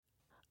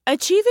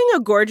Achieving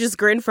a gorgeous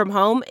grin from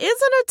home isn't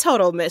a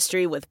total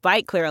mystery with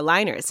Bite Clear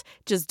aligners.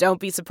 Just don't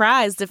be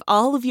surprised if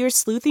all of your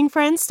sleuthing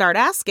friends start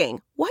asking,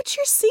 "What's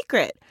your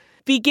secret?"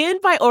 Begin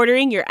by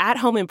ordering your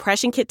at-home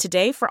impression kit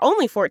today for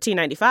only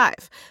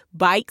 $14.95.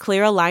 Bite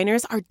Clear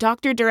aligners are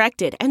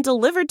doctor-directed and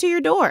delivered to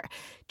your door.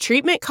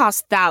 Treatment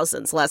costs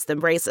thousands less than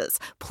braces.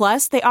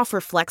 Plus, they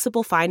offer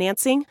flexible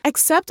financing,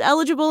 accept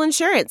eligible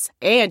insurance,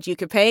 and you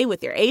can pay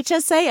with your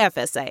HSA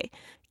FSA.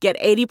 Get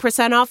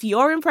 80% off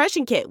your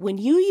impression kit when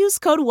you use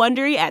code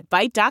WONDERY at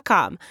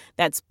Byte.com.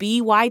 That's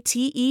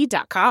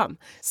BYTE.com.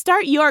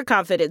 Start your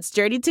confidence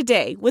journey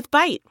today with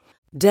Byte.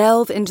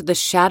 Delve into the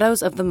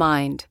shadows of the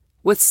mind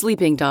with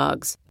Sleeping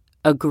Dogs,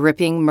 a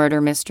gripping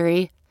murder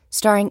mystery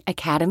starring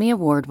Academy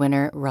Award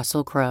winner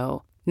Russell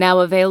Crowe.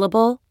 Now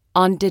available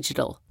on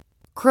digital.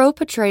 Crowe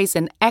portrays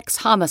an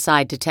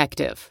ex-homicide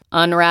detective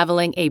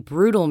unraveling a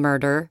brutal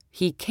murder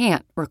he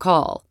can't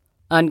recall.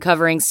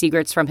 Uncovering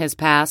secrets from his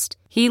past,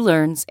 he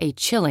learns a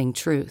chilling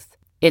truth.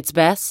 It's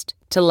best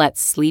to let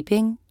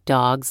sleeping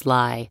dogs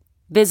lie.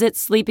 Visit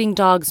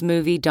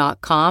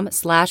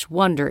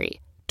sleepingdogsmovie.com/Wondery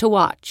to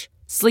watch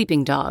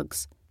Sleeping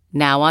Dogs,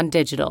 now on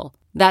digital.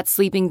 That's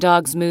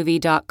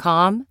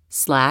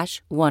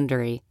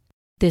sleepingdogsmovie.com/Wondery.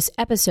 This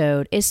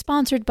episode is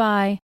sponsored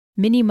by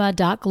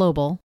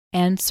Minima.Global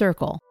and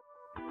Circle.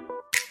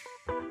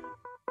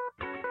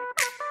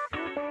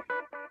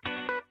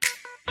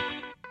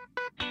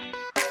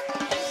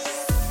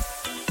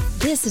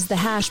 This is the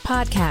Hash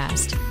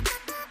Podcast.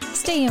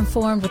 Stay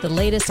informed with the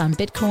latest on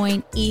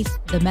Bitcoin, ETH,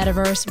 the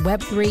metaverse,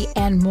 Web3,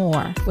 and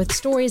more with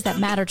stories that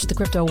matter to the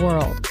crypto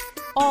world.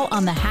 All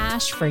on the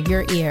Hash for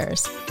your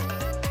ears.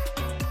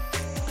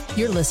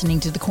 You're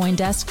listening to the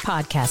CoinDesk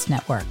Podcast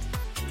Network.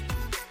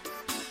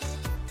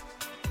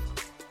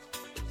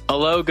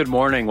 Hello, good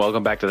morning.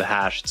 Welcome back to the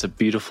Hash. It's a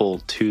beautiful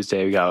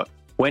Tuesday. We got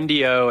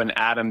Wendy O and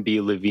Adam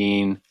B.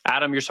 Levine.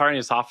 Adam, you're starting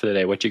us off for the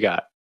day. What you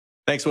got?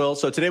 Thanks, Will.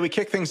 So today we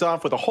kick things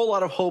off with a whole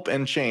lot of hope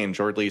and change,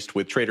 or at least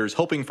with traders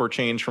hoping for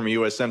change from a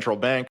U.S. central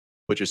bank,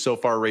 which has so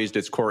far raised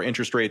its core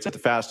interest rates at the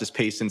fastest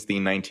pace since the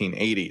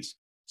 1980s.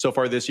 So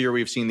far this year,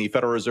 we've seen the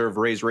Federal Reserve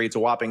raise rates a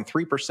whopping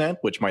 3%,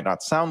 which might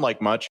not sound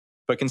like much,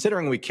 but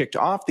considering we kicked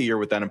off the year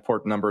with that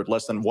important number at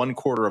less than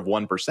 1/4 of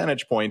 1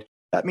 percentage point,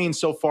 that means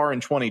so far in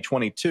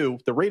 2022,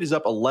 the rate is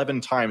up 11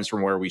 times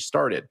from where we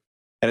started.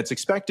 And it's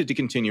expected to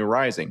continue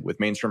rising, with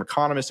mainstream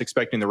economists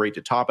expecting the rate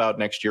to top out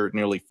next year at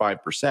nearly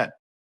 5%.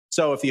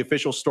 So if the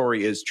official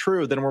story is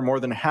true, then we're more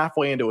than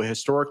halfway into a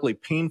historically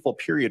painful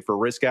period for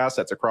risk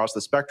assets across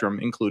the spectrum,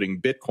 including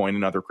Bitcoin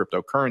and other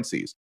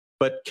cryptocurrencies.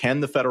 But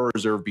can the Federal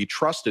Reserve be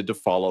trusted to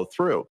follow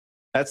through?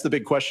 That's the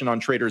big question on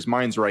traders'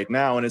 minds right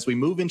now. And as we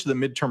move into the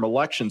midterm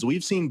elections,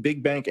 we've seen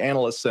big bank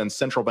analysts and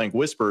central bank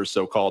whisperers,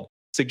 so-called,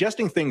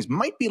 suggesting things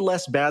might be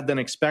less bad than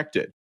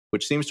expected,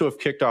 which seems to have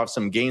kicked off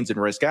some gains in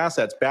risk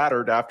assets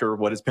battered after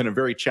what has been a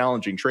very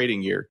challenging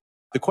trading year.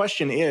 The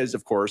question is,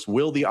 of course,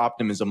 will the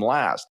optimism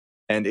last?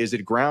 And is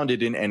it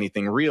grounded in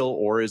anything real,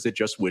 or is it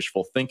just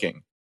wishful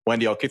thinking?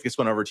 Wendy, I'll kick this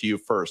one over to you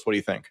first. What do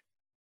you think?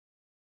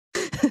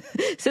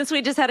 Since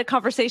we just had a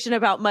conversation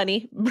about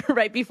money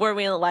right before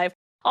we went live.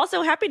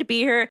 Also, happy to be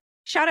here.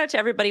 Shout out to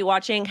everybody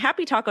watching.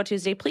 Happy Taco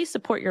Tuesday. Please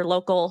support your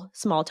local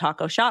small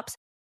taco shops.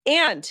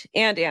 And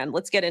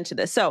let's get into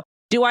this. So,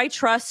 do I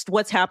trust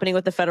what's happening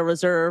with the Federal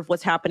Reserve,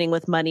 what's happening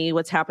with money,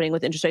 what's happening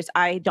with interest rates?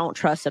 I don't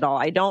trust at all.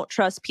 I don't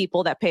trust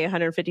people that pay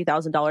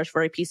 $150,000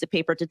 for a piece of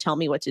paper to tell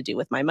me what to do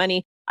with my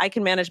money. I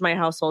can manage my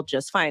household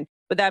just fine.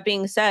 With that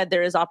being said,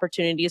 there is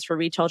opportunities for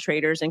retail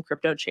traders and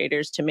crypto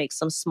traders to make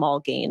some small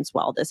gains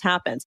while this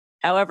happens.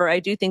 However, I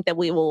do think that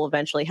we will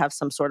eventually have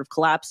some sort of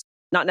collapse.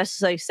 Not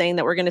necessarily saying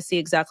that we're going to see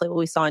exactly what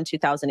we saw in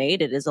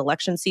 2008. It is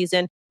election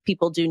season.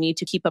 People do need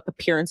to keep up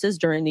appearances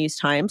during these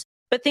times,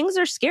 but things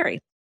are scary.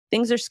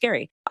 Things are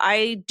scary.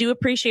 I do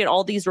appreciate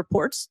all these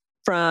reports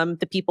from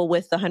the people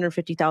with the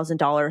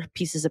 $150,000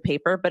 pieces of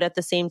paper. But at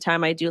the same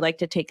time, I do like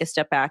to take a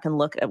step back and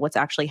look at what's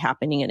actually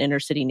happening in inner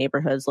city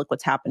neighborhoods, look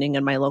what's happening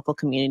in my local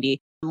community.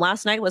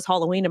 Last night was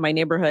Halloween in my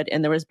neighborhood,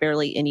 and there was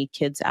barely any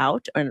kids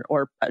out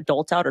or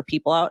adults out or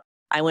people out.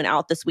 I went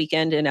out this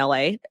weekend in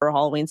LA for a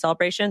Halloween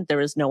celebration. There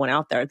was no one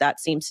out there. That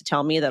seems to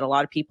tell me that a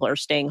lot of people are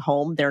staying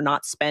home. They're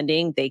not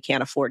spending. They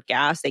can't afford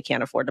gas. They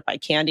can't afford to buy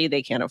candy.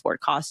 They can't afford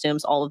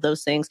costumes, all of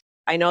those things.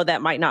 I know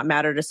that might not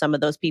matter to some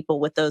of those people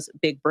with those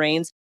big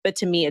brains, but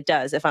to me it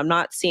does. If I'm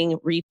not seeing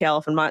retail,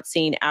 if I'm not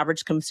seeing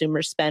average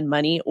consumers spend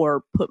money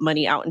or put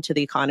money out into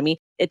the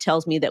economy, it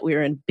tells me that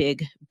we're in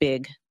big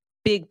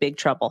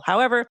trouble.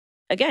 However,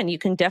 again, you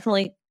can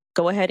definitely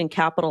go ahead and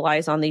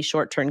capitalize on these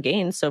short-term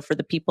gains. So for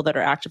the people that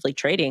are actively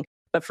trading,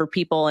 but for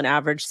people and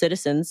average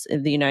citizens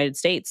in the United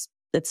States,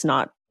 that's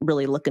not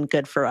really looking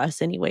good for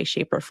us in any way,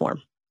 shape, or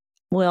form.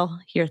 Will,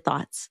 your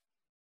thoughts?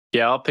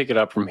 Yeah, I'll pick it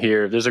up from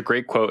here. There's a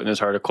great quote in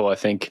this article, I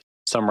think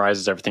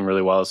summarizes everything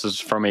really well. This is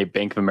from a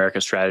Bank of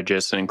America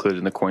strategist and included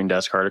in the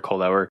CoinDesk article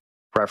that we're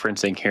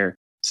referencing here.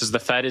 It says the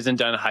Fed isn't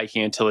done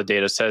hiking until the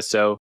data says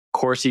so.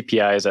 Core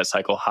CPI is at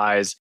cycle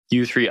highs.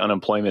 U3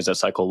 unemployment is at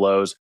cycle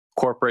lows.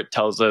 Corporate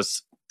tells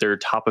us their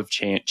top of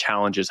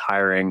challenge is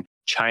hiring.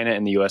 China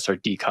and the US are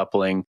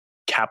decoupling,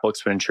 capital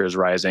expenditure is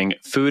rising,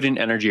 food and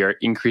energy are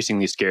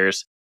increasingly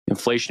scarce,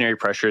 inflationary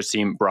pressures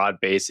seem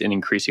broad-based and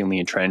increasingly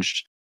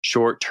entrenched,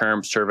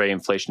 short-term survey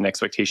inflation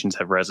expectations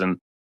have risen,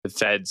 the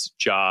Fed's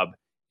job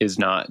is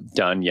not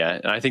done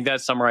yet. And I think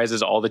that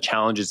summarizes all the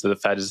challenges that the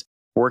Fed is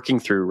working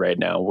through right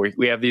now.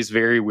 We have these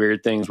very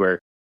weird things where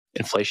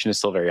inflation is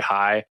still very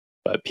high,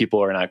 but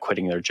people are not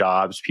quitting their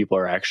jobs. People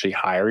are actually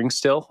hiring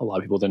still. A lot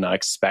of people did not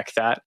expect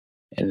that.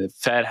 And the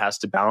Fed has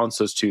to balance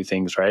those two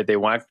things, right? They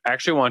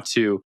actually want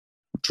to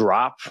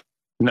drop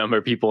the number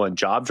of people in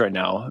jobs right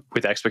now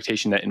with the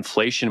expectation that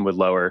inflation would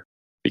lower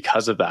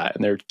because of that.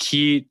 And their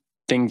key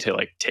thing to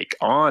take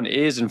on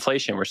is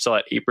inflation. We're still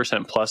at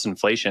 8% plus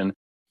inflation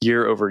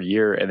year over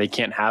year, and they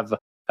can't have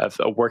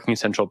a working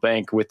central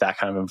bank with that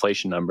kind of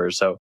inflation number.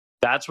 So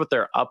that's what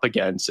they're up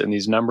against. And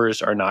these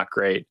numbers are not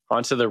great.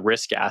 Onto the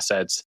risk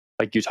assets,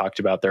 like you talked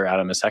about there,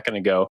 Adam, a second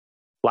ago.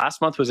 Last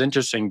month was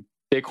interesting.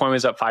 Bitcoin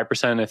was up 5%,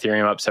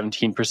 Ethereum up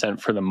 17%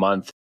 for the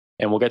month.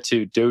 And we'll get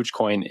to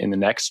Dogecoin in the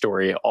next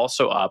story,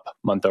 also up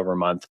month over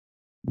month.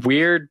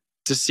 Weird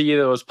to see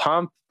those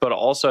pump, but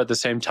also at the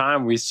same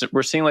time,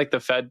 we're seeing the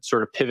Fed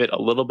sort of pivot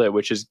a little bit,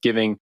 which is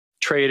giving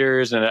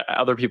traders and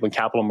other people in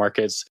capital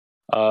markets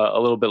a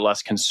little bit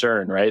less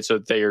concern, right? So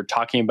they are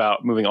talking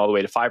about moving all the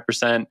way to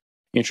 5%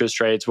 interest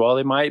rates. Well,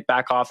 they might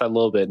back off a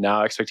little bit.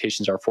 Now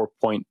expectations are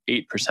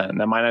 4.8%.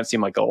 That might not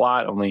seem like a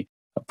lot, only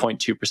a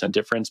 0.2%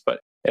 difference, but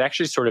it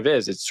actually sort of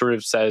is. It sort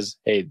of says,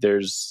 hey,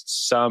 there's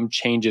some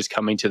changes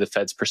coming to the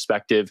Fed's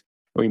perspective.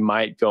 We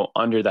might go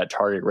under that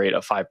target rate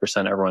of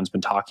 5% everyone's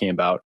been talking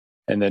about.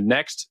 And the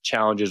next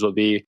challenges will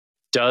be,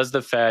 does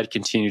the Fed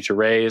continue to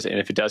raise? And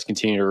if it does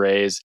continue to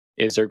raise,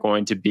 is there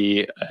going to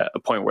be a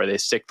point where they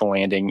stick the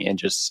landing and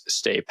just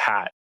stay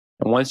pat?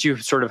 And once you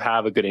sort of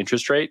have a good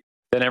interest rate,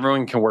 then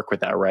everyone can work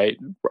with that, right?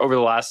 Over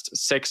the last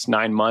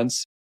 6-9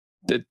 months,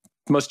 the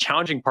most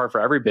challenging part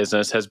for every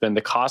business has been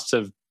the cost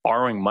of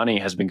borrowing money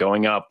has been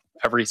going up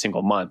every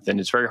single month. And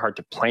it's very hard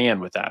to plan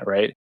with that,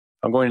 right?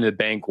 I'm going to the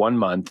bank one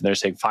month and they're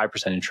saying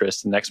 5%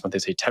 interest. The next month they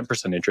say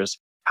 10% interest.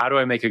 How do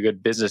I make a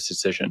good business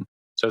decision?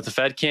 So if the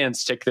Fed can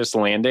stick this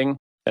landing,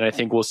 then I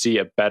think we'll see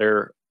a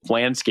better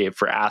landscape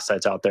for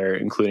assets out there,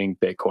 including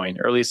Bitcoin,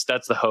 or at least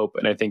that's the hope.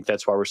 And I think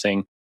that's why we're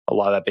seeing a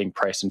lot of that being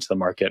priced into the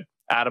market.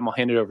 Adam, I'll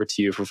hand it over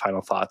to you for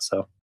final thoughts.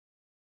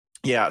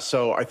 Yeah,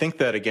 so I think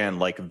that again,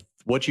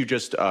 what you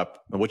just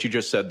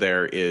said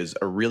there is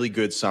a really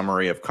good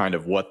summary of kind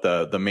of what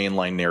the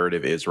mainline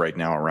narrative is right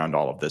now around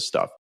all of this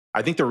stuff.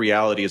 I think the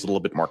reality is a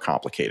little bit more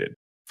complicated.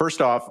 First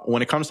off,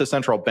 when it comes to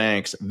central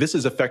banks, this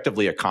is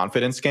effectively a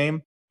confidence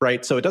game,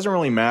 right? So it doesn't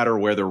really matter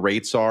where the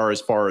rates are as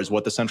far as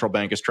what the central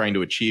bank is trying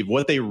to achieve.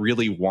 What they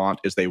really want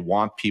is they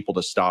want people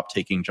to stop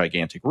taking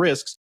gigantic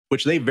risks,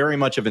 which they very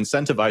much have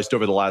incentivized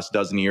over the last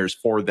dozen years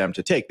for them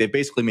to take. They've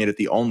basically made it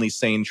the only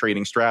sane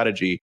trading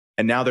strategy.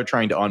 And now they're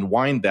trying to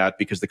unwind that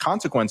because the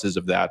consequences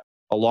of that,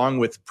 along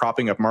with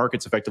propping up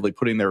markets, effectively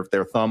putting their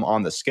thumb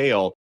on the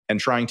scale and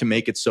trying to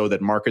make it so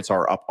that markets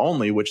are up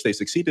only, which they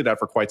succeeded at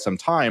for quite some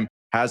time,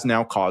 has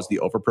now caused the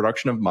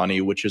overproduction of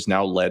money, which has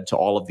now led to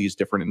all of these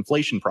different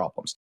inflation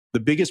problems. The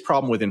biggest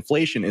problem with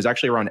inflation is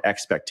actually around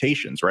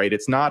expectations, right?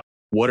 It's not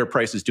what are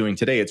prices doing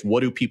today, it's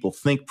what do people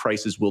think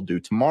prices will do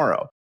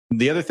tomorrow.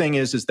 The other thing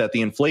is that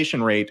the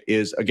inflation rate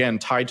is, again,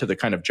 tied to the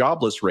kind of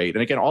jobless rate.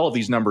 And again, all of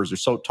these numbers are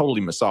so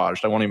totally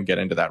massaged. I won't even get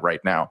into that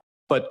right now.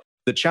 But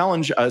the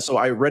challenge, so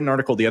I read an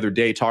article the other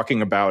day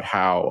talking about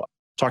how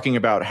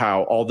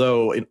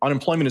although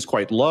unemployment is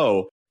quite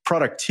low,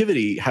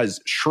 productivity has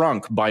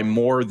shrunk by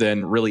more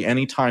than really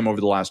any time over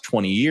the last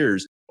 20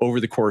 years over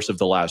the course of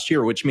the last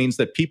year, which means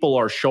that people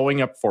are showing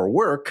up for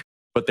work,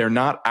 but they're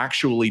not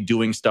actually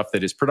doing stuff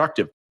that is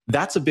productive.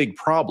 That's a big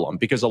problem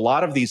because a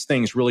lot of these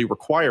things really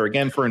require,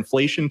 again, for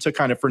inflation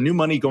to for new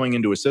money going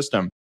into a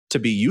system to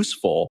be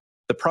useful,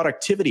 the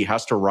productivity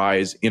has to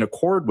rise in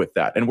accord with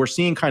that. And we're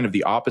seeing kind of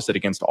the opposite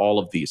against all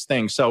of these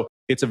things. So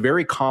it's a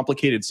very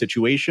complicated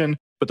situation.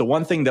 But the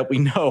one thing that we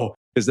know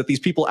is that these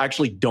people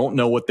actually don't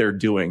know what they're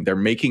doing. They're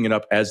making it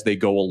up as they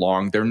go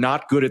along. They're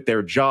not good at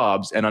their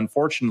jobs. And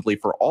unfortunately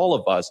for all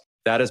of us,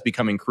 that has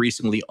become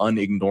increasingly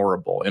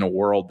unignorable in a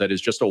world that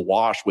is just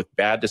awash with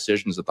bad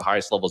decisions at the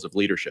highest levels of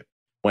leadership.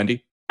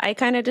 Wendy? I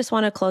kind of just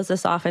want to close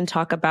this off and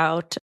talk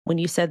about when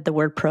you said the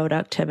word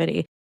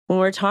productivity. When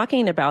we're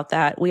talking about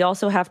that, we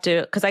also have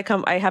to, because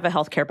I have a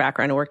healthcare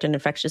background. I worked in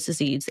infectious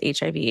disease,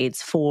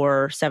 HIV/AIDS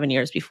for 7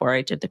 years before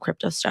I did the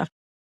crypto stuff.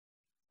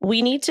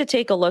 We need to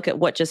take a look at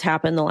what just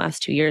happened the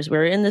last 2 years.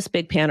 We're in this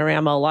big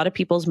panorama. A lot of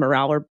people's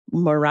morale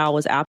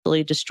was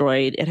absolutely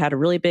destroyed. It had a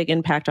really big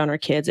impact on our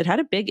kids. It had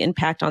a big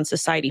impact on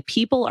society.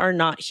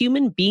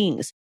 Human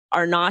beings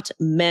are not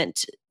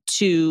meant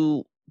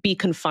to be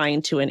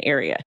confined to an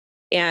area.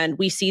 And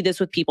we see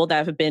this with people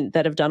that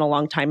have done a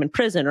long time in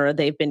prison, or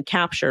they've been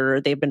captured,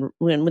 or they've been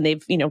when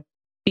they've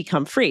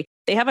become free.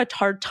 They have a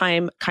hard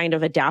time kind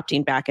of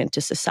adapting back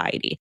into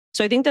society.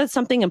 So I think that's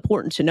something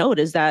important to note,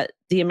 is that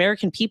the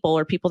American people,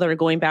 or people that are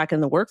going back in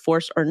the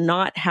workforce, are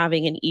not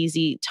having an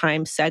easy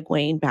time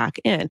segueing back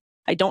in.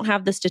 I don't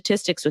have the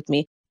statistics with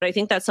me, But I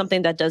think that's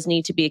something that does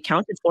need to be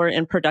accounted for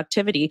in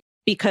productivity,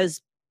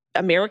 because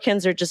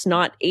Americans are just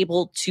not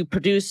able to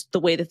produce the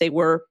way that they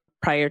were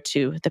prior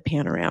to the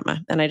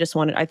panorama. And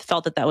I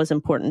felt that was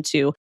important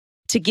to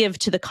give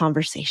to the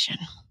conversation.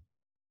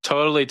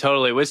 Totally.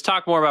 Let's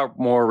talk more about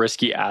more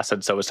risky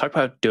assets. So let's talk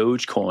about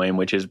Dogecoin,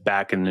 which is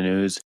back in the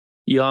news.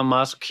 Elon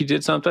Musk, he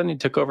did something. He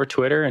took over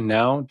Twitter, and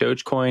now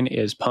Dogecoin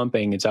is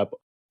pumping. It's up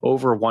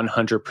over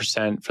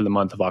 100% for the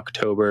month of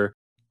October,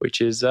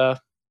 which is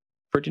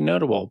pretty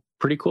notable.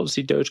 Pretty cool to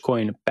see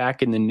Dogecoin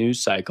back in the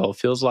news cycle.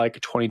 Feels like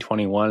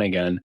 2021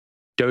 again.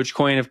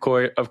 Dogecoin,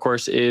 of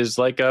course, is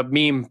like a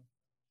meme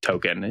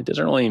token. It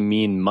doesn't really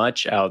mean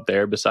much out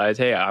there besides,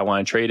 hey, I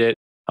want to trade it.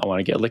 I want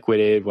to get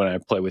liquidated when I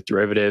play with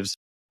derivatives,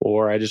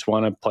 or I just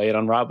want to play it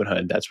on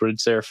Robinhood. That's what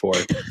it's there for.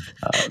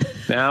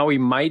 Now we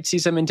might see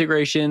some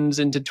integrations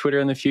into Twitter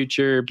in the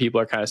future.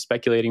 People are kind of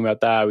speculating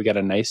about that. We got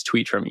a nice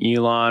tweet from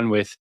Elon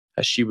with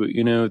a Shiba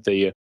Inu,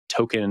 the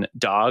token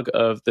dog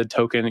of the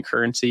token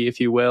currency, if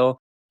you will.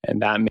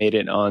 And that made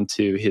it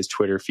onto his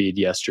Twitter feed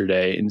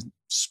yesterday, and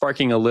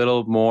sparking a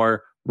little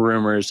more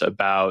rumors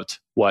about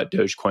what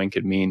Dogecoin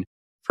could mean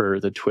for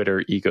the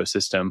Twitter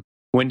ecosystem.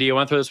 Wendy, I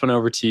want to throw this one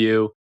over to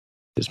you.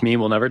 This meme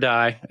will never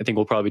die. I think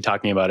we'll probably be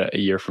talking about it a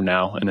year from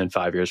now, and then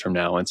 5 years from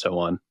now, and so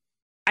on.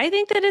 I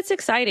think that it's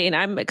exciting.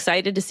 I'm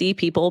excited to see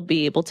people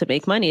be able to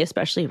make money,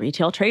 especially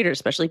retail traders,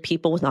 especially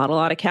people with not a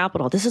lot of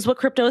capital. This is what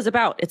crypto is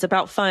about. It's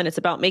about fun. It's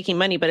about making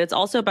money, but it's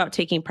also about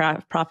taking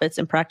profits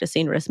and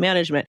practicing risk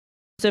management.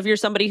 So if you're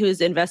somebody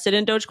who's invested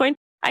in Dogecoin,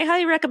 I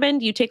highly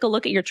recommend you take a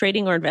look at your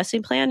trading or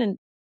investing plan and,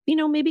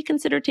 maybe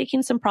consider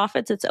taking some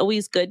profits. It's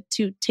always good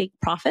to take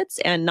profits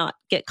and not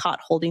get caught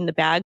holding the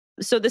bag.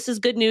 So this is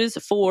good news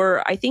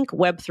for, I think,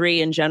 Web3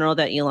 in general,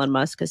 that Elon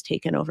Musk has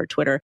taken over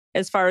Twitter.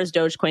 As far as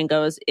Dogecoin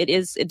goes,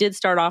 it did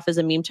start off as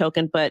a meme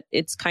token, but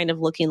it's kind of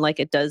looking like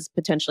it does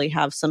potentially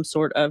have some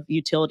sort of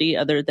utility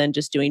other than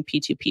just doing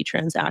P2P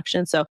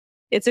transactions. So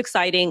it's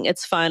exciting.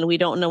 It's fun. We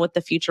don't know what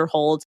the future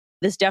holds.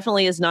 This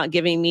definitely is not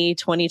giving me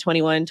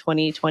 2021,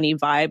 2020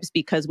 vibes,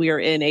 because we are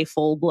in a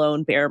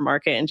full-blown bear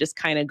market and just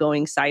kind of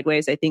going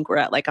sideways. I think we're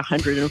at like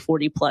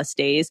 140 plus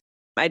days.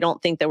 I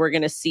don't think that we're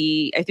going to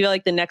see, I feel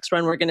like the next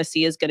run we're going to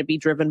see is going to be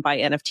driven by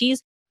NFTs.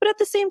 But at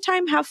the same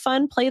time, have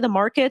fun, play the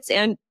markets,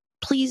 and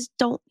please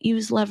don't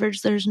use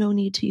leverage. There's no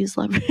need to use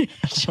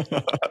leverage.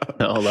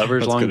 No,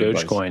 leverage long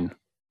Dogecoin.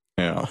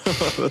 Yeah,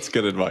 that's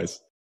good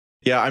advice.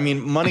 Yeah, I mean,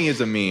 money is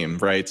a meme,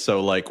 right?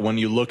 So like when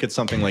you look at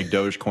something like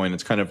Dogecoin,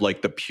 it's kind of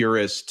like the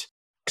purest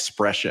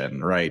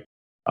expression, right?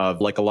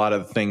 Of like a lot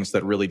of things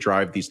that really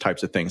drive these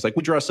types of things. Like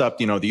we dress up,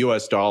 the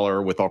US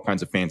dollar with all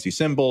kinds of fancy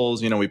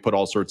symbols. We put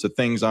all sorts of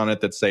things on it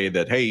that say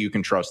that, hey, you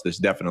can trust this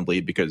definitely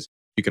because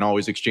you can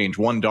always exchange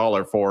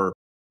 $1 for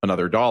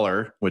another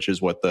dollar, which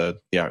is what the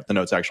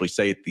notes actually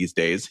say these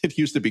days. It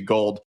used to be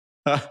gold.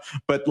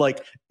 But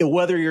like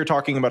whether you're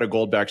talking about a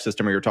gold-backed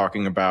system or you're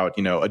talking about,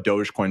 a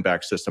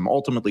Dogecoin-backed system,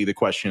 ultimately the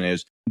question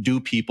is, do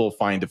people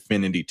find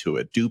affinity to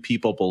it? Do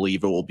people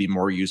believe it will be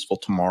more useful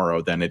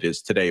tomorrow than it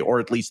is today, or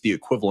at least the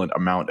equivalent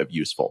amount of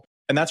useful?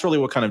 And that's really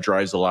what kind of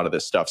drives a lot of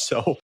this stuff.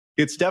 So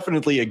it's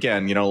definitely,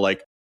 again,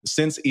 like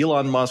since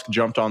Elon Musk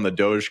jumped on the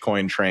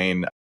Dogecoin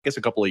train, I guess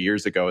a couple of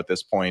years ago at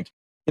this point,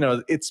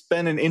 it's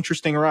been an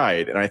interesting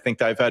ride. And I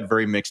think I've had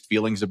very mixed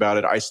feelings about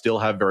it. I still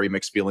have very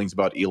mixed feelings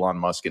about Elon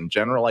Musk in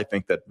general. I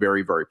think that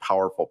very, very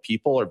powerful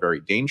people are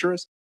very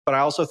dangerous. But I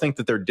also think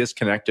that they're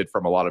disconnected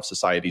from a lot of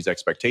society's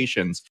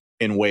expectations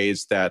in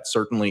ways that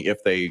certainly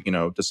if they,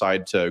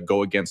 decide to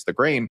go against the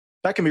grain,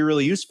 that can be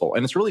really useful.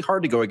 And it's really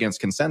hard to go against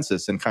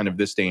consensus in kind of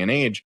this day and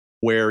age,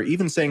 where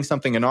even saying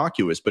something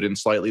innocuous, but in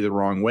slightly the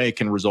wrong way,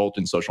 can result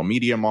in social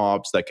media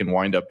mobs that can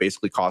wind up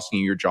basically costing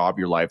you your job,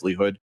 your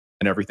livelihood,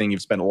 and everything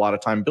you've spent a lot of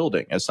time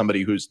building. As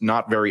somebody who's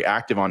not very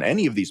active on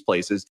any of these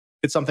places,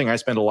 it's something I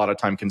spend a lot of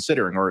time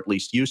considering, or at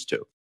least used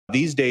to.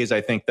 These days,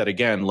 I think that,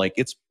 again, like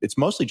it's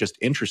mostly just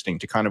interesting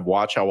to kind of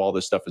watch how all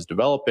this stuff is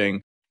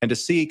developing and to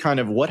see kind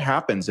of what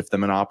happens if the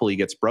monopoly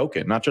gets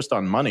broken, not just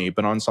on money,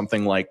 but on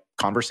something like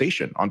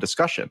conversation, on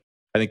discussion.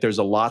 I think there's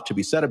a lot to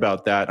be said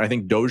about that. I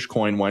think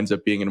Dogecoin winds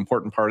up being an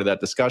important part of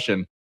that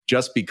discussion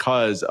just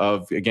because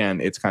of,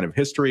 again, its kind of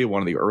history,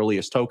 one of the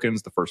earliest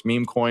tokens, the first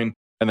meme coin,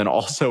 and then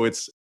also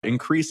its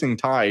increasing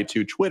tie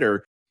to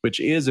Twitter, which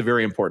is a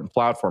very important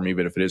platform,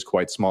 even if it is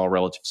quite small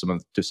relative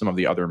to some of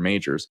the other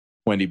majors.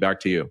 Wendy, back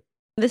to you.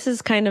 This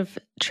is kind of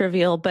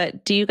trivial,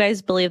 but do you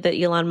guys believe that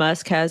Elon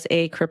Musk has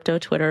a crypto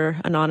Twitter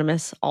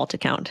anonymous alt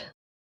account?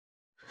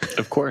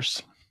 Of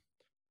course.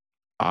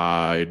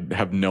 I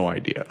have no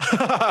idea.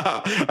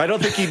 I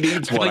don't think he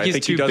needs one. I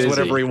think he does busy.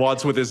 Whatever he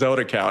wants with his own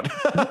account.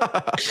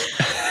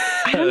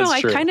 I don't know.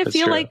 I kind of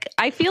feel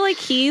like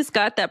he's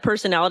got that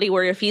personality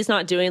where if he's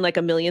not doing like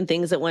a million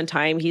things at one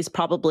time, he's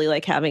probably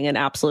like having an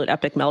absolute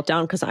epic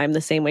meltdown, because I'm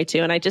the same way too.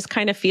 And I just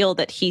kind of feel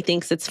that he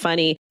thinks it's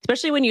funny,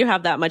 especially when you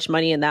have that much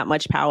money and that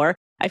much power.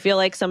 I feel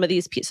like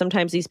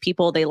sometimes these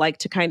people, they like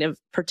to kind of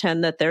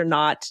pretend that they're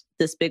not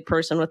this big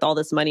person with all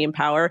this money and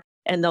power,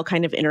 and they'll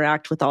kind of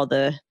interact with all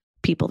the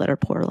people that are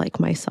poor like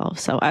myself.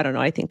 So I don't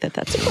know. I think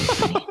that's really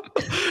funny.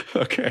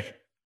 Okay.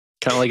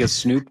 Kind of like a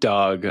Snoop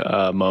Dogg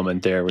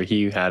moment there where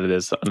he had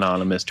this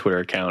anonymous Twitter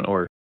account,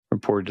 or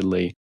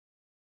reportedly.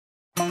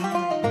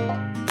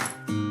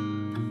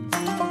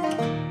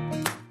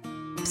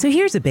 So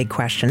here's a big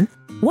question.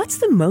 What's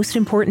the most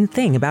important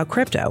thing about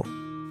crypto?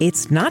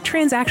 It's not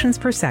transactions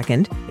per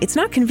second, it's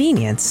not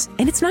convenience,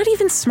 and it's not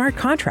even smart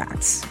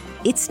contracts.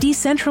 It's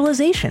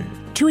decentralization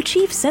to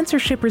achieve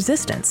censorship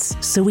resistance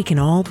so we can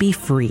all be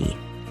free.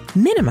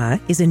 Minima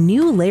is a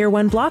new Layer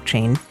 1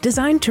 blockchain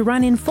designed to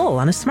run in full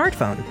on a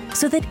smartphone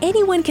so that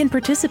anyone can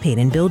participate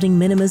in building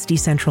Minima's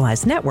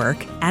decentralized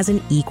network as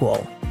an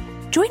equal.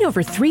 Join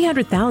over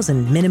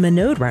 300,000 Minima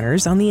node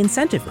runners on the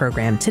incentive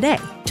program today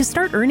to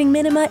start earning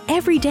Minima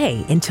every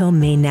day until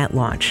mainnet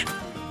launch.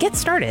 Get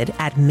started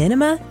at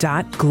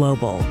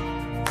minima.global.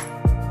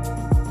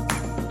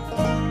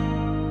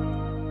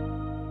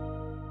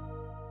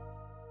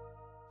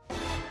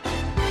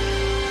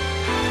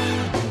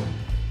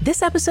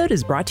 This episode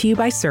is brought to you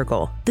by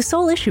Circle, the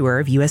sole issuer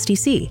of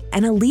USDC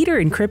and a leader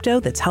in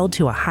crypto that's held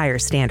to a higher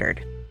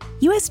standard.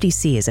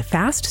 USDC is a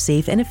fast,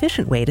 safe, and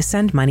efficient way to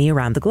send money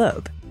around the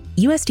globe.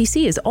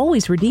 USDC is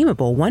always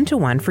redeemable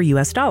one-to-one for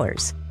US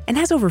dollars and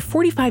has over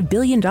 $45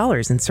 billion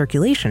in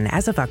circulation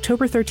as of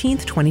October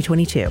 13th,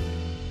 2022.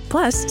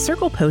 Plus,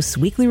 Circle posts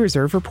weekly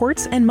reserve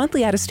reports and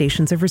monthly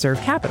attestations of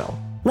reserve capital,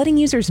 letting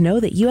users know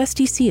that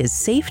USDC is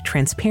safe,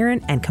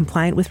 transparent, and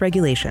compliant with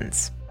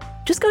regulations.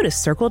 Just go to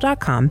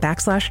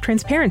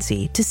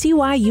circle.com/transparency to see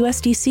why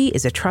USDC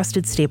is a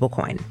trusted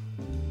stablecoin.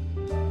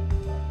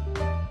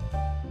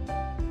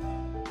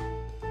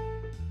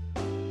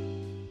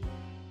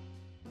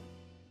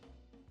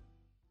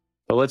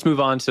 But let's move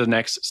on to the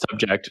next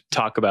subject,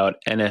 talk about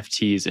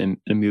NFTs and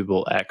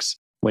Immutable X.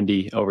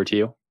 Wendy, over to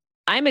you.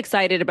 I'm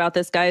excited about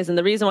this, guys. And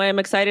the reason why I'm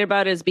excited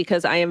about it is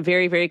because I am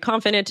very, very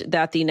confident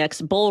that the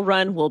next bull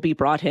run will be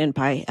brought in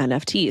by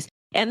NFTs.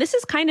 And this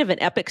is kind of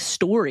an epic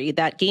story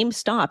that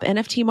GameStop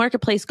NFT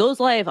marketplace goes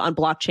live on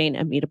blockchain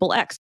Immutable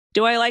X.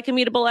 Do I like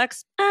Immutable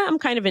X? I'm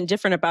kind of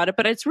indifferent about it,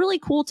 but it's really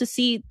cool to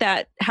see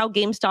that how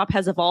GameStop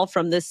has evolved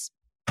from this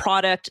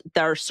product,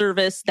 their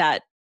service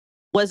that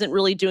wasn't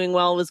really doing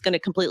well, was going to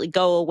completely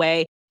go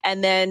away.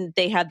 And then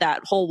they had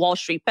that whole Wall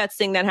Street Bets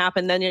thing that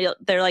happened. Then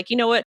they're like, you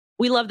know what?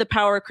 We love the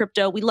power of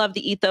crypto. We love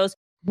the ethos.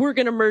 We're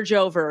going to merge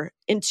over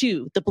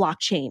into the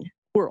blockchain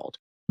world.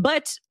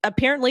 But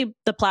apparently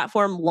the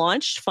platform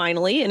launched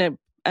finally, and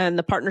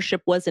the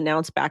partnership was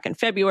announced back in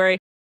February.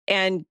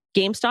 And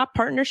GameStop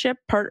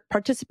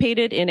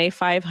participated in a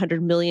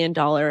 $500 million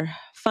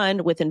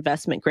fund with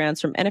investment grants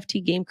from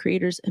NFT game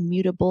creators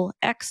Immutable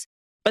X.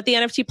 But the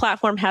NFT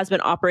platform has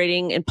been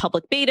operating in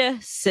public beta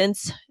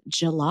since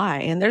July.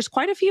 And there's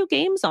quite a few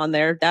games on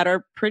there that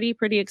are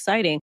pretty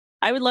exciting.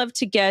 I would love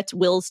to get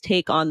Will's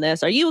take on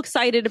this. Are you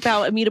excited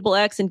about Immutable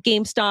X and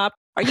GameStop?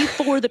 Are you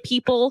for the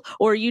people,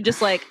 or are you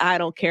just like, I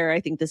don't care, I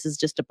think this is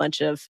just a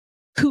bunch of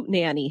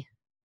hootenanny?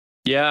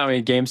 Yeah, I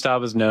mean,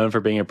 GameStop is known for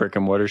being a brick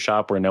and mortar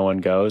shop where no one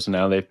goes. And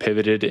now they've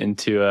pivoted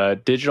into a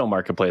digital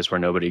marketplace where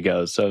nobody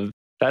goes. So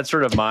that's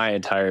sort of my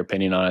entire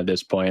opinion on it at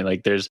this point.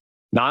 Like, there's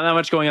not that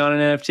much going on in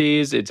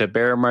NFTs. It's a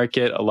bear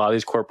market. A lot of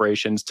these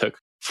corporations took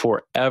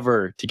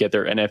forever to get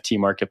their NFT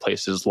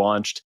marketplaces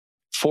launched.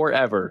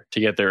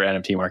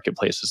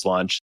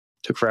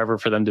 Took forever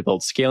for them to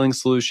build scaling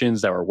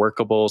solutions that were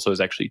workable, so it was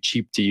actually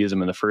cheap to use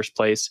them in the first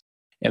place.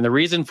 And the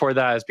reason for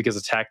that is because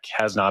the tech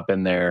has not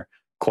been there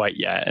quite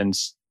yet. And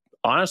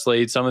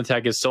honestly, some of the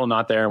tech is still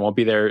not there and won't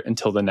be there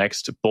until the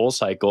next bull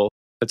cycle.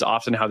 That's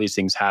often how these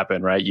things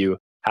happen, right? You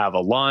have a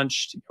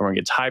launch, everyone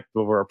gets hyped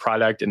over a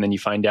product, and then you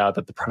find out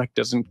that the product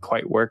doesn't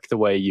quite work the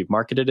way you've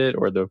marketed it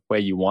or the way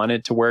you want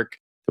it to work,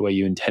 the way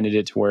you intended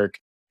it to work.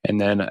 And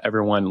then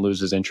everyone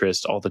loses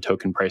interest, all the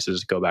token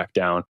prices go back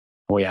down.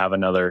 And we have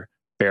another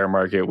bear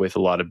market with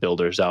a lot of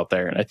builders out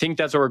there. And I think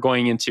that's what we're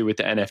going into with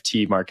the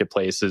NFT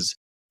marketplaces.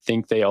 I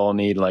think they all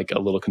need like a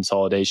little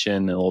consolidation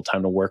and a little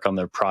time to work on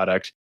their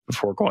product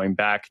before going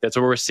back. That's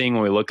what we're seeing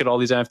when we look at all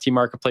these NFT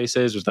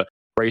marketplaces. There's the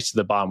race to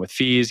the bottom with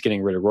fees,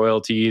 getting rid of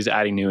royalties,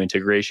 adding new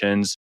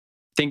integrations.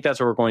 I think that's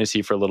what we're going to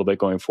see for a little bit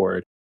going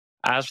forward.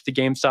 As for the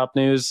GameStop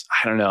news,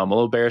 I don't know. I'm a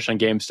little bearish on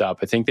GameStop.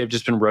 I think they've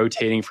just been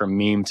rotating from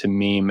meme to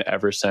meme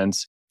ever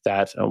since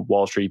that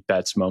Wall Street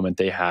Bets moment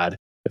they had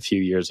a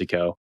few years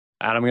ago.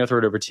 Adam, I'm going to throw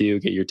it over to you,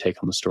 get your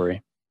take on the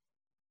story.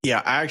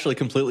 Yeah, I actually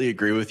completely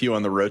agree with you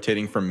on the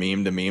rotating from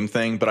meme to meme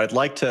thing, but I'd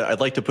like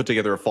to put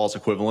together a false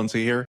equivalency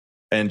here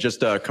and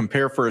just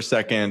compare for a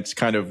second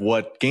kind of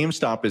what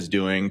GameStop is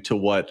doing to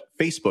what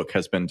Facebook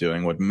has been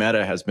doing, what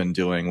Meta has been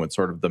doing with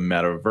sort of the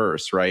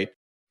metaverse, right?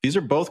 These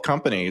are both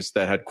companies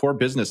that had core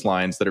business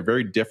lines that are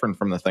very different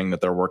from the thing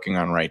that they're working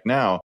on right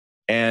now.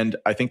 And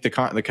I think the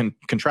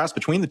contrast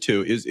between the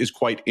two is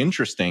quite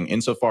interesting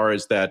insofar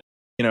as that,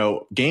 you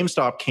know,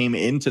 GameStop came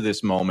into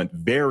this moment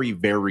very,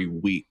 very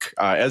weak.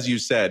 As you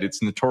said,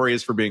 it's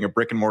notorious for being a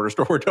brick and mortar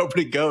store where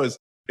nobody goes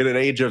in an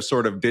age of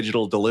sort of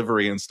digital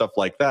delivery and stuff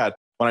like that.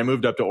 When I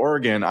moved up to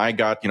Oregon, I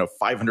got,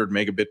 500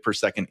 megabit per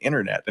second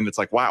internet. And it's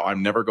like, wow,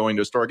 I'm never going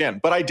to a store again.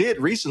 But I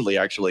did recently,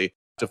 actually,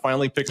 to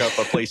finally pick up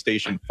a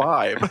PlayStation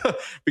 5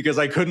 because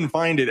I couldn't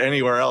find it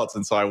anywhere else.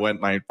 And so I went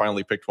and I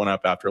finally picked one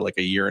up after like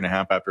a year and a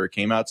half after it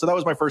came out. So that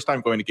was my first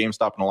time going to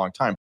GameStop in a long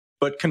time.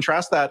 But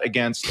contrast that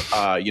against,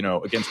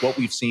 against what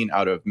we've seen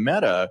out of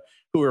Meta,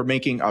 who are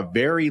making a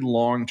very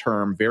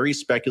long-term, very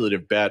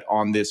speculative bet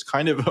on this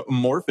kind of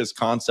amorphous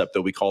concept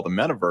that we call the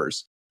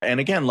metaverse. And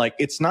again, like,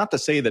 it's not to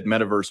say that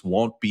metaverse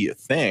won't be a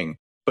thing,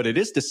 but it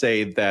is to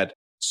say that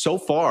so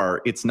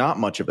far, it's not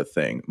much of a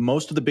thing.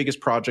 Most of the biggest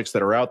projects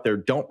that are out there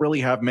don't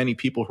really have many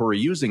people who are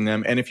using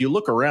them. And if you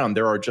look around,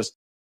 there are just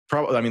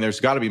there's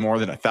got to be more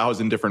than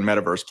 1,000 different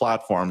metaverse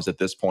platforms at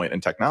this point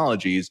and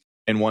technologies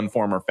in one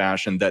form or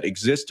fashion that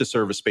exist to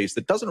serve a space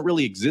that doesn't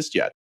really exist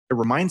yet. It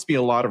reminds me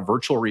a lot of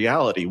virtual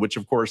reality, which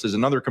of course is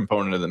another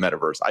component of the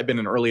metaverse. I've been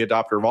an early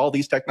adopter of all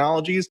these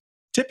technologies.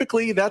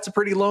 Typically, that's a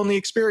pretty lonely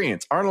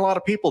experience. Aren't a lot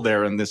of people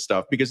there in this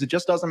stuff because it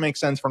just doesn't make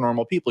sense for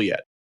normal people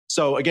yet.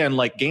 So again,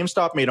 like,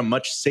 GameStop made a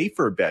much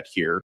safer bet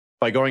here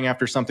by going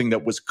after something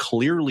that was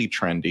clearly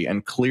trendy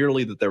and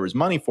clearly that there was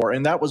money for,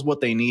 and that was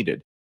what they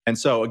needed. And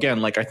so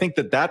again, like, I think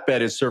that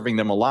bet is serving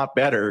them a lot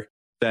better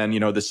than,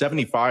 the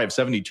 75,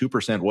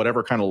 72%,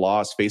 whatever kind of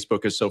loss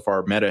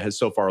Meta has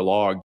so far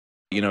logged,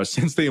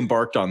 since they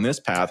embarked on this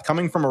path,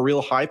 coming from a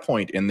real high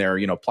point in their,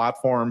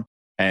 platform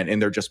and in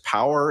their just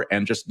power,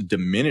 and just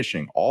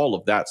diminishing all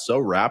of that so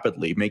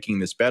rapidly, making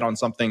this bet on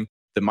something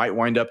that might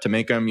wind up to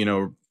make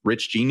them,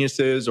 rich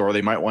geniuses, or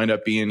they might wind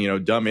up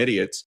being, dumb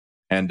idiots.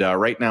 And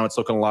right now it's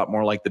looking a lot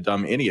more like the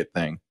dumb idiot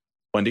thing.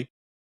 Wendy?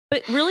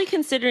 But really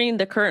considering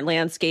the current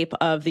landscape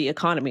of the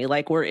economy,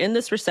 like, we're in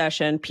this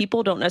recession,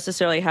 people don't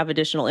necessarily have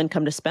additional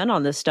income to spend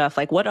on this stuff.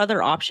 Like, what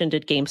other option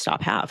did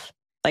GameStop have?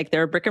 Like,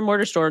 they're a brick and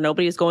mortar store.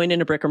 Nobody's going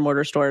into brick and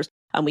mortar stores.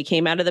 We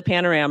came out of the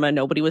panorama.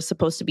 Nobody was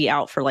supposed to be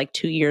out for like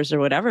 2 years or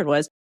whatever it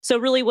was. So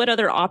really, what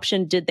other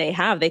option did they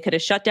have? They could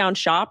have shut down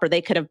shop, or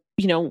they could have,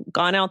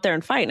 gone out there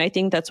and fight. And I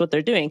think that's what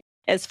they're doing.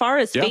 As far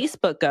as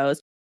Facebook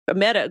goes,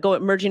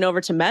 merging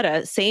over to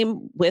Meta,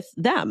 same with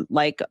them.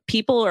 Like,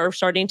 people are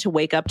starting to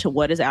wake up to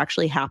what is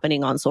actually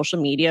happening on social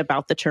media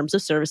about the terms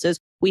of services.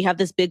 We have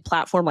this big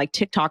platform like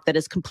TikTok that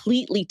has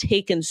completely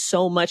taken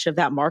so much of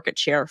that market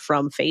share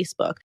from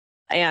Facebook.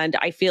 And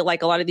I feel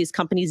like a lot of these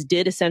companies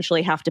did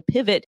essentially have to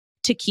pivot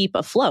to keep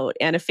afloat.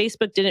 And if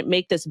Facebook didn't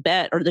make this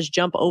bet or this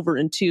jump over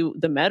into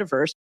the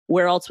metaverse,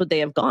 where else would they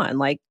have gone?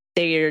 Like,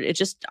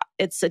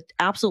 it's an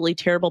absolutely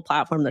terrible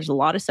platform. There's a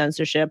lot of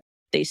censorship.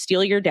 They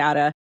steal your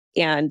data.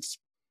 And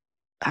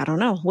I don't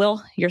know.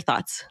 Will, your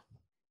thoughts?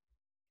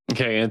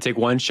 Okay, I'm going to take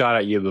one shot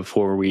at you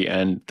before we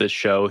end the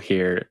show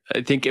here.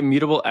 I think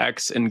Immutable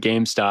X and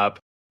GameStop,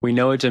 we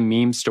know it's a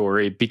meme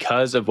story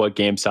because of what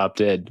GameStop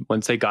did.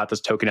 Once they got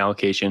this token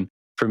allocation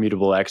for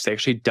Immutable X, they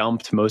actually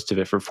dumped most of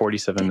it for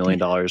 $47 million.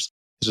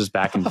 This was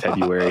back in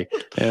February.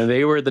 And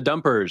they were the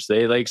dumpers.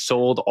 They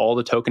sold all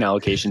the token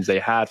allocations they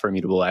had for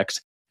Immutable X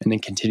and then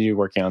continued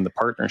working on the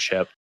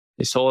partnership.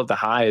 They sold at the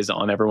highs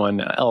on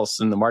everyone else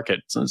in the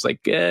market. So it's like,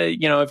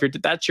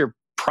 if that's your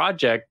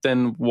project,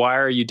 then why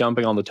are you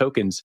dumping all the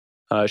tokens?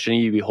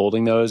 Shouldn't you be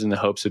holding those in the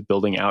hopes of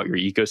building out your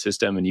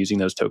ecosystem and using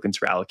those tokens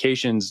for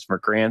allocations, for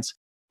grants?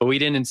 But we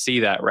didn't see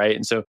that, right?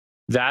 And so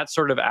that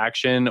sort of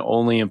action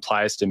only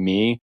implies to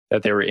me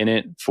that they were in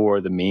it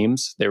for the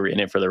memes. They were in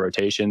it for the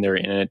rotation. They were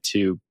in it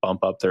to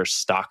bump up their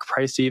stock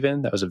price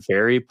even. That was a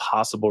very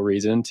possible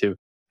reason to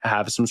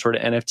have some sort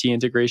of NFT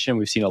integration.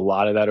 We've seen a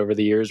lot of that over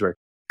the years, where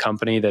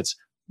company that's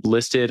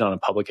listed on a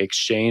public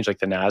exchange like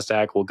the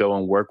NASDAQ will go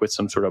and work with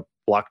some sort of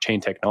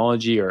blockchain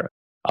technology or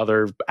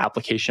other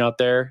application out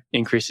there,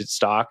 increase its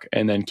stock,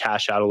 and then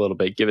cash out a little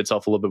bit, give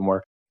itself a little bit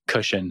more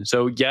cushion.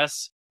 So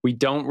yes, we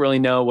don't really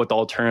know what the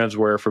alternatives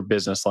were for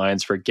business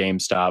lines for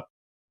GameStop,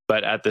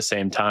 but at the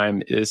same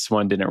time, this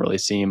one didn't really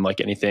seem like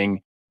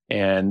anything.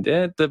 And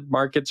the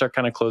markets are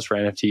kind of close for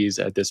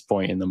NFTs at this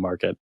point in the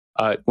market.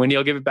 Wendy,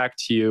 I'll give it back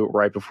to you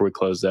right before we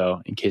close,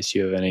 though, in case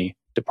you have any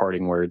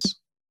departing words.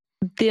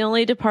 The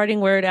only departing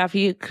word after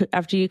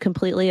you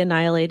completely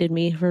annihilated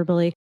me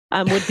verbally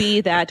would be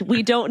that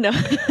we don't know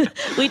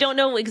we don't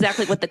know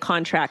exactly what the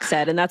contract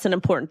said, and that's an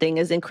important thing.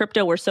 Is in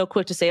crypto, we're so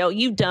quick to say, "Oh,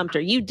 you dumped,"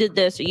 or "You did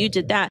this," or "You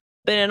did that."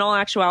 But in all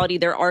actuality,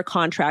 there are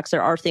contracts,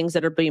 there are things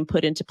that are being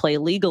put into play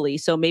legally.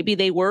 So maybe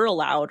they were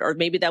allowed, or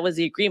maybe that was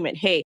the agreement.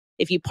 Hey,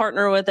 if you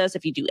partner with us,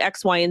 if you do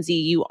X, Y, and Z,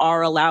 you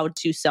are allowed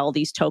to sell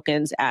these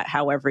tokens at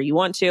however you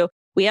want to.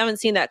 We haven't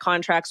seen that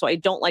contract, so I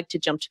don't like to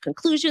jump to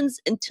conclusions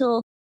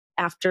until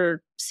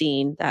after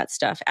seeing that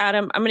stuff.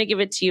 Adam, I'm going to give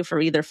it to you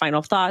for either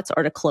final thoughts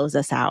or to close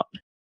us out.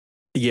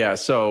 Yeah,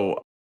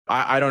 so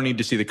I don't need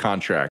to see the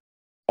contract.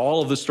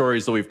 All of the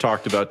stories that we've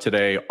talked about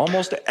today,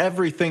 almost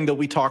everything that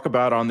we talk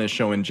about on this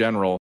show in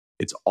general,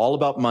 it's all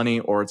about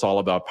money or it's all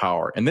about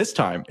power. And this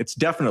time, it's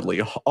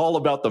definitely all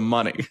about the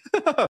money.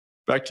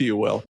 Back to you,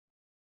 Will.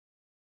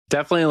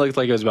 Definitely looked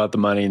like it was about the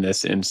money in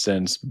this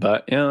instance,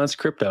 but that's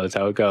crypto. That's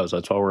how it goes.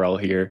 That's why we're all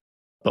here.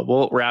 But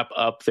we'll wrap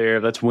up there.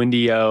 That's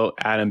Wendy O,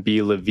 Adam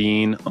B.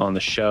 Levine on the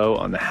show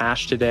on the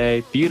Hash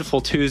today. Beautiful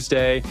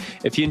Tuesday.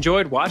 If you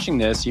enjoyed watching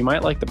this, you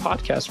might like the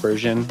podcast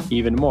version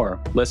even more.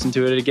 Listen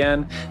to it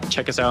again.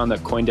 Check us out on the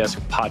CoinDesk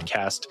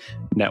Podcast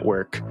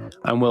Network.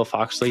 I'm Will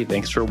Foxley.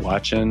 Thanks for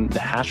watching the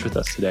Hash with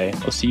us today.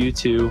 I'll see you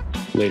two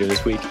later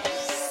this week.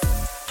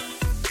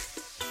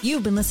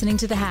 You've been listening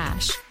to The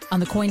Hash on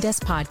the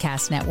CoinDesk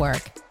Podcast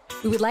Network.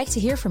 We would like to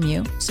hear from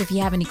you, so if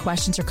you have any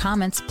questions or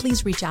comments,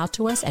 please reach out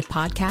to us at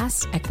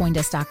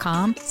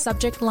podcasts@coindesk.com,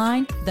 subject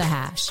line, The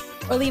Hash,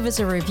 or leave us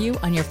a review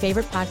on your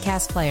favorite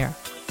podcast player.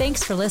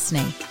 Thanks for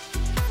listening.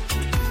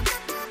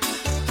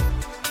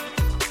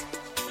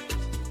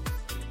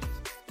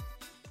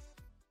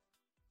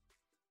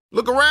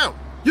 Look around.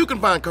 You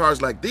can find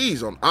cars like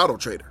these on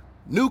AutoTrader.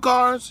 New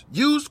cars,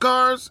 used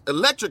cars,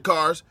 electric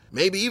cars,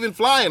 maybe even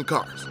flying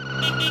cars.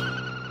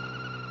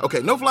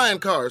 Okay, no flying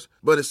cars,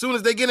 but as soon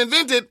as they get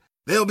invented,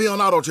 they'll be on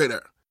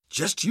AutoTrader.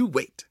 Just you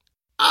wait.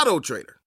 AutoTrader.